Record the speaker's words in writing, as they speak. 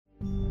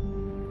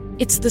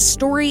It's the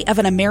story of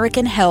an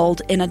American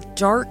held in a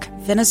dark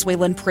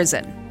Venezuelan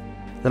prison.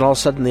 Then all of a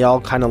sudden they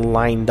all kind of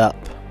lined up.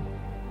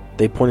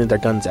 They pointed their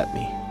guns at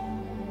me.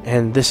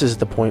 And this is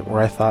the point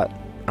where I thought,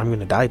 I'm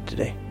going to die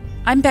today.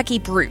 I'm Becky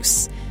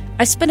Bruce.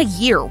 I spent a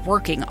year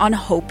working on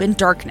Hope in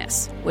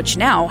Darkness, which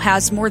now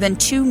has more than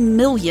 2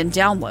 million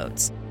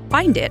downloads.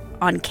 Find it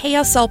on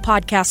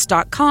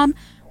kslpodcast.com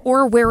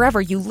or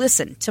wherever you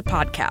listen to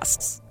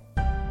podcasts.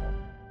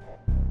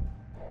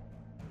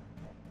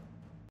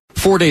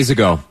 4 days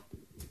ago,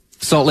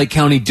 Salt Lake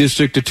County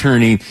District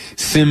Attorney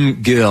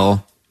Sim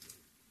Gill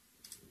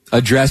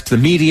addressed the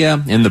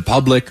media and the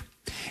public,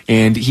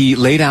 and he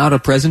laid out a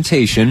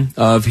presentation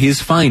of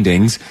his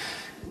findings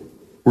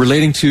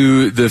relating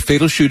to the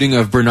fatal shooting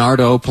of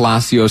Bernardo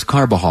Palacios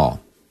Carbajal.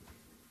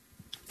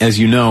 As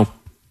you know,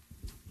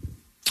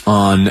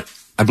 on,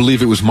 I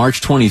believe it was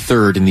March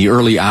 23rd, in the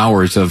early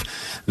hours of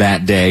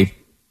that day,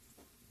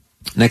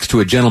 next to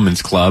a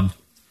gentleman's club,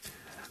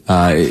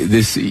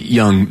 this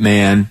young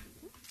man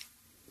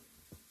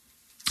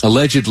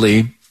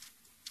allegedly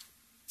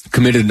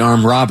committed an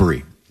armed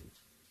robbery.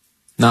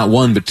 Not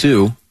one, but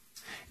two. And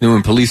then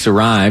when police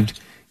arrived,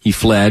 he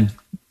fled,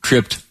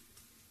 tripped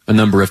a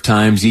number of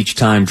times, each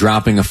time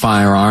dropping a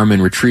firearm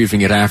and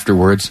retrieving it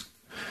afterwards.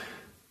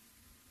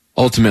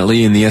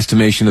 Ultimately, in the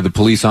estimation of the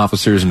police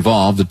officers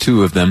involved, the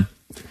two of them,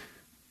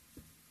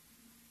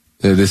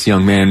 this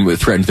young man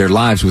threatened their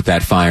lives with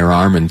that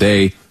firearm, and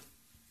they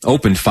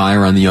opened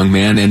fire on the young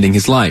man, ending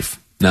his life.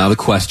 Now the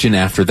question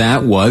after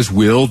that was,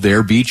 will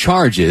there be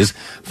charges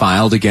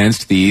filed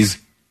against these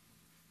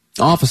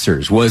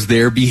officers? Was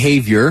their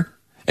behavior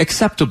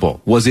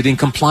acceptable? Was it in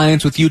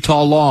compliance with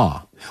Utah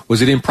law?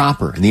 Was it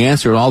improper? And the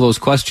answer to all those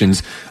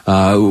questions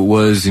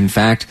was, in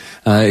fact,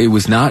 it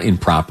was not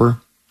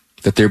improper,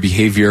 that their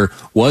behavior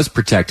was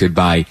protected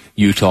by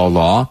Utah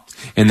law,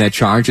 and that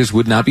charges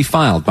would not be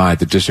filed by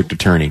the district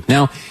attorney.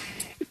 Now,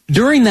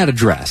 during that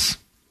address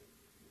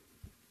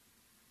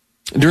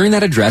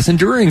and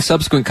during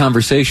subsequent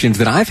conversations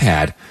that I've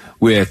had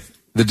with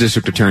the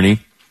district attorney,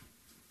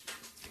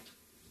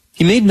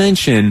 he made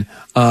mention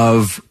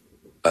of,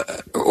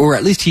 or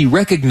at least he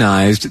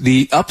recognized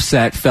the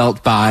upset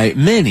felt by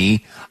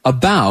many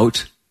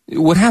about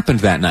what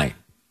happened that night.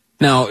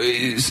 Now,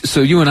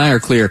 so you and I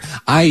are clear.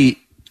 I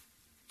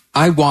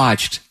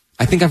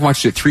think I've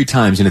watched it 3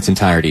 times in its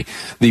entirety.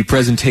 The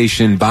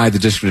presentation by the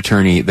district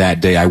attorney that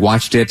day. I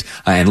watched it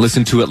and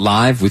listened to it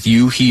live with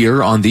you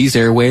here on these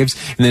airwaves.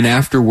 And then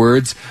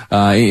afterwards,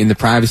 in the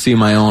privacy of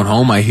my own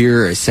home, I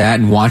sat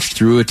and watched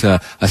through it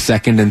a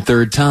second and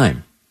third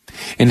time.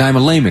 And I'm a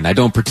layman. I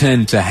don't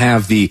pretend to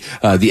have the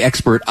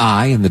expert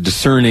eye and the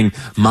discerning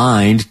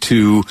mind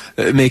to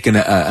make an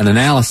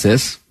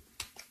analysis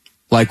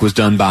like was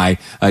done by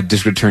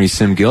District Attorney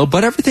Sim Gill.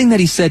 But everything that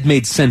he said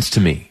made sense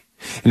to me.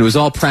 And it was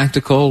all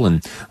practical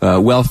and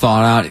well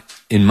thought out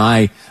in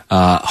my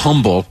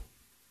humble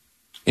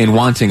and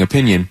wanting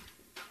opinion.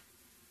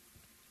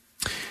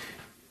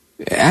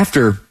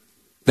 After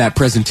that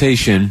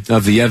presentation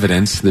of the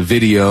evidence, the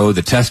video,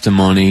 the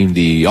testimony,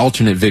 the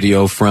alternate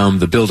video from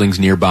the buildings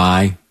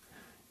nearby,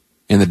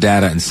 and the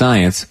data and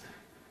science,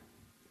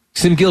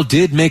 Sim Gill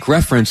did make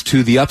reference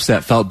to the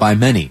upset felt by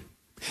many.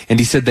 And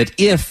he said that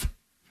if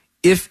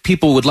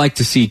people would like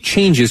to see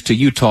changes to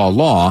Utah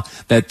law,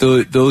 that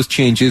those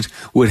changes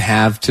would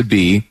have to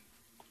be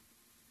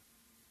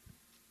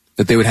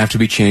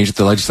changed at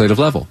the legislative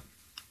level.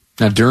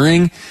 Now,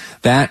 during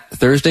that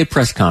Thursday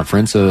press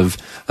conference of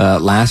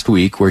last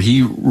week, where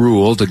he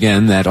ruled,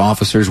 again, that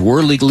officers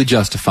were legally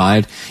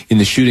justified in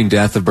the shooting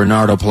death of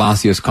Bernardo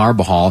Palacios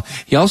Carbajal,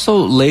 he also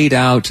laid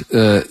out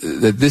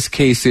that this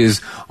case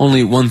is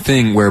only one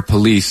thing where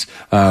police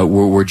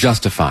were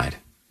justified.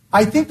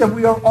 I think that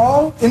we are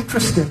all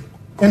interested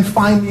in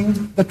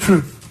finding the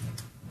truth.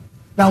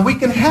 Now, we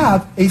can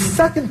have a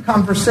second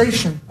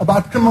conversation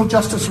about criminal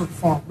justice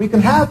reform. We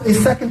can have a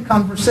second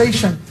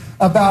conversation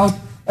about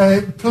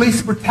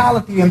police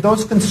brutality and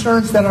those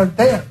concerns that are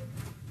there.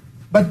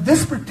 But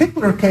this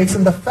particular case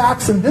and the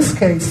facts in this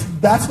case,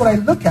 that's what I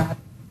look at.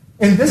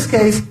 In this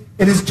case,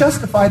 it is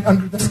justified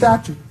under the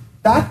statute.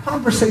 That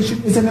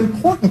conversation is an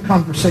important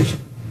conversation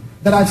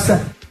that I've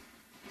said.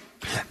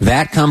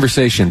 That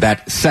conversation,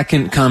 that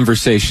second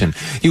conversation,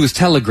 he was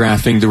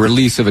telegraphing the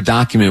release of a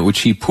document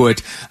which he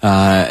put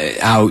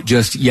out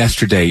just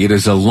yesterday. It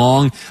is a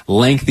long,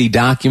 lengthy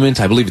document.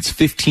 I believe it's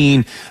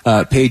 15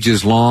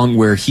 pages long,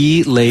 where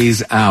he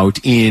lays out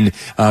in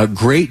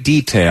great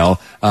detail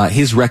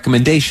his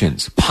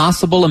recommendations,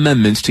 possible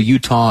amendments to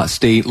Utah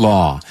state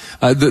law.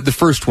 The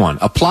first one,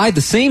 apply the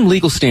same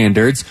legal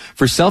standards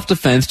for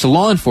self-defense to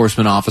law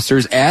enforcement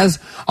officers as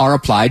are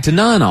applied to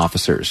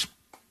non-officers.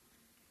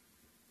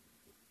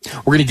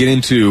 We're going to get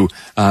into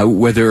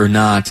whether or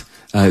not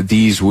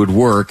these would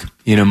work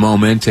in a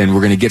moment, and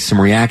we're going to get some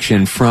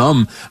reaction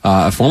from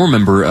a former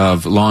member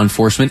of law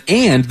enforcement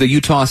and the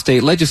Utah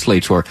State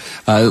Legislature.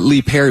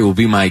 Lee Perry will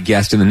be my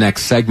guest in the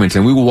next segment,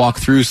 and we will walk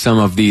through some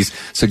of these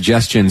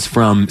suggestions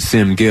from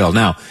Sim Gill.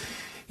 Now,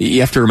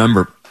 you have to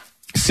remember,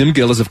 Sim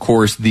Gill is, of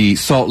course, the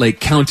Salt Lake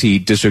County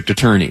District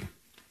Attorney.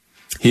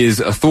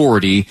 his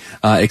authority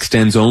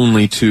extends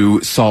only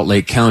to Salt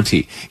Lake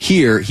County.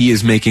 Here, he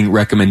is making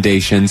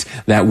recommendations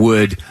that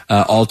would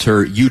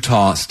alter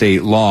Utah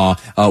state law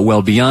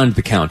well beyond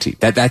the county.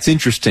 That's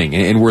interesting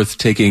and worth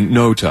taking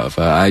note of.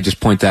 I just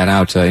point that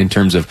out in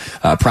terms of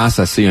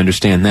process so you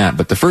understand that.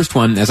 But the first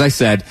one, as I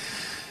said,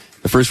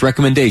 the first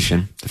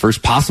recommendation, the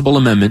first possible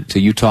amendment to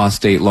Utah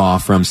state law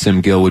from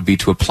Sim Gill would be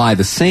to apply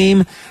the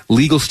same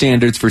legal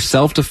standards for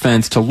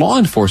self-defense to law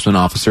enforcement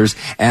officers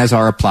as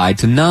are applied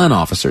to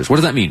non-officers. What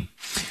does that mean?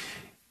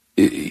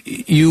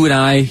 You and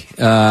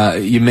I,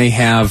 you may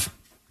have,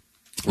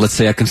 let's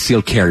say, a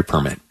concealed carry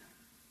permit.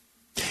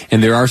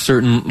 And there are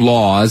certain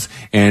laws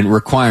and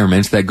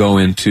requirements that go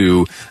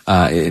into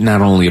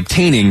not only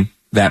obtaining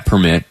that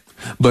permit,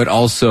 but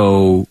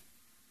also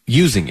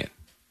using it.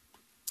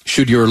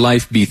 Should your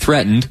life be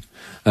threatened,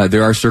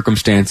 there are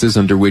circumstances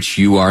under which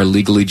you are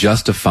legally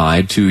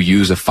justified to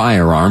use a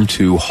firearm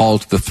to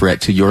halt the threat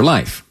to your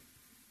life.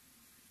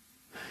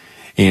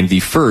 And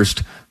the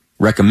first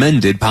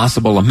recommended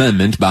possible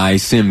amendment by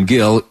Sim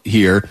Gill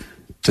here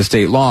to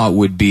state law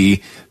would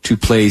be to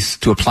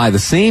apply the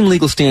same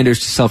legal standards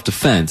to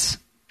self-defense,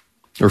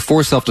 or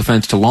for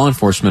self-defense to law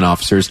enforcement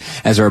officers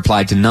as are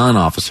applied to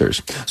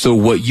non-officers. So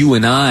what you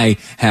and I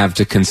have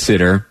to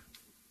consider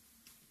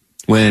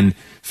when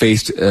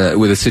faced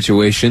with a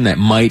situation that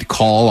might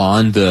call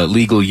on the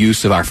legal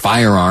use of our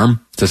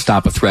firearm to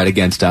stop a threat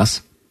against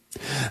us,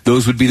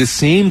 those would be the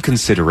same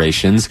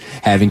considerations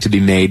having to be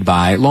made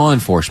by law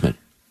enforcement.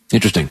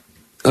 Interesting.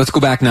 Let's go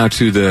back now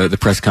to the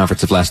press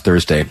conference of last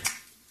Thursday.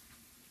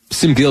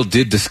 Sim Gill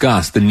did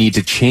discuss the need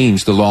to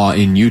change the law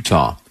in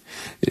Utah,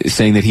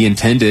 saying that he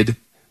intended,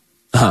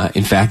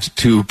 in fact,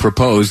 to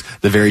propose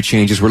the very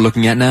changes we're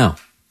looking at now.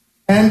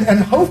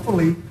 And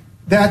hopefully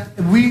that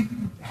we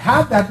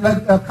have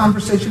that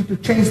conversation to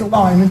change the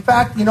law. And in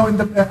fact,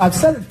 I've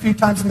said it a few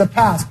times in the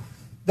past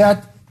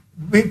that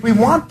we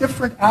want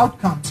different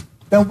outcomes,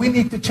 then we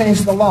need to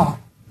change the law.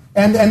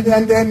 And in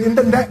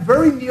the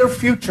very near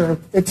future,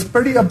 it's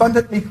pretty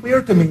abundantly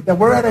clear to me that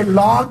we're at a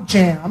log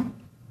jam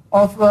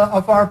of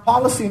our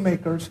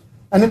policymakers.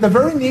 And in the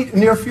very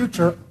near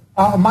future,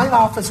 my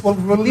office will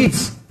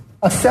release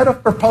a set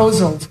of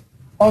proposals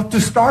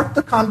to start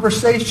the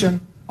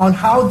conversation on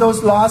how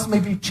those laws may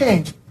be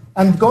changed,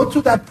 and go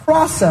through that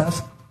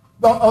process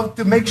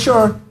to make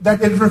sure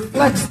that it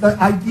reflects the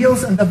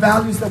ideals and the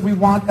values that we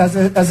want as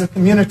a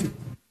community.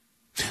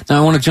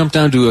 Now, I want to jump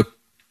down to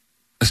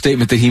a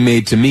statement that he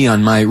made to me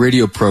on my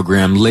radio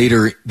program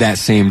later that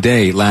same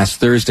day, last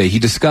Thursday. He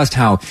discussed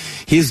how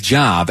his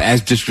job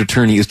as district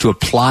attorney is to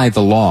apply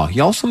the law. He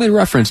also made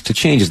reference to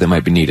changes that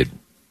might be needed.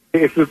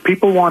 If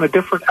people want a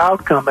different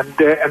outcome, and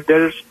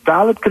there's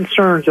valid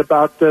concerns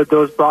about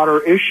those broader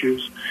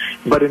issues,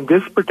 but in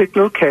this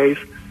particular case,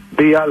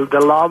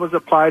 the law was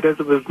applied as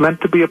it was meant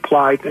to be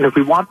applied, and if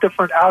we want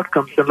different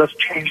outcomes, then let's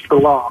change the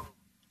law.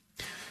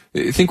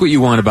 Think what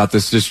you want about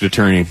this district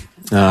attorney.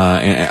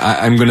 And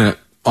I'm going to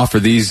offer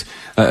these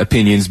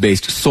opinions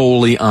based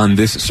solely on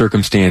this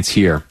circumstance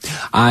here.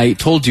 I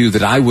told you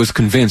that I was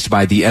convinced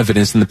by the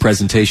evidence in the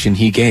presentation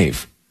he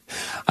gave.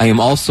 I am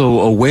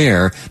also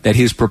aware that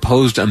his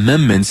proposed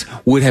amendments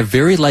would have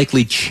very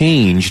likely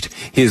changed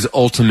his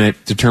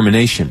ultimate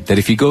determination. That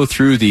if you go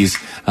through these,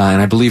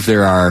 and I believe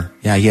there are,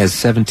 he has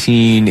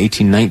 17,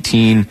 18,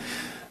 19,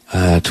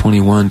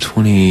 21,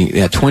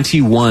 20,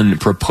 21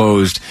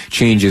 proposed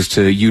changes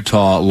to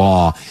Utah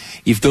law.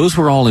 If those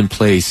were all in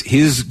place,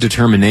 his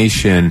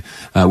determination,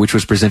 which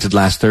was presented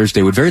last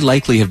Thursday, would very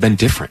likely have been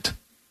different.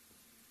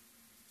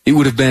 It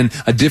would have been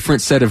a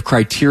different set of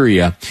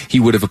criteria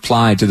he would have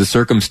applied to the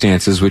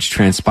circumstances which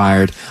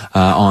transpired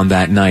on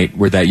that night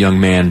where that young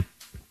man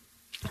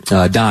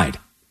died.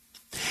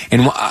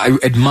 And I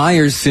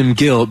admire Sim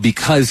Gill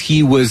because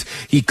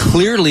he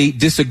clearly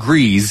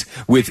disagrees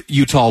with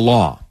Utah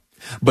law.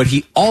 But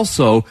he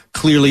also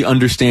clearly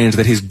understands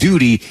that his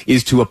duty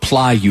is to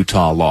apply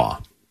Utah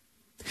law.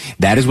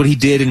 That is what he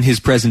did in his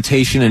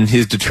presentation and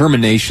his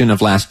determination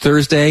of last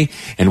Thursday.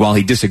 And while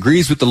he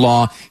disagrees with the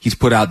law, he's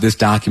put out this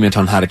document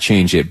on how to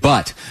change it.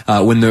 But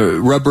when the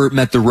rubber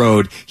met the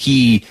road,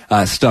 he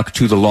stuck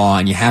to the law,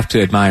 and you have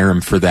to admire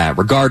him for that,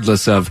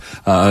 regardless of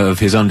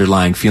his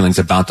underlying feelings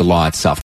about the law itself.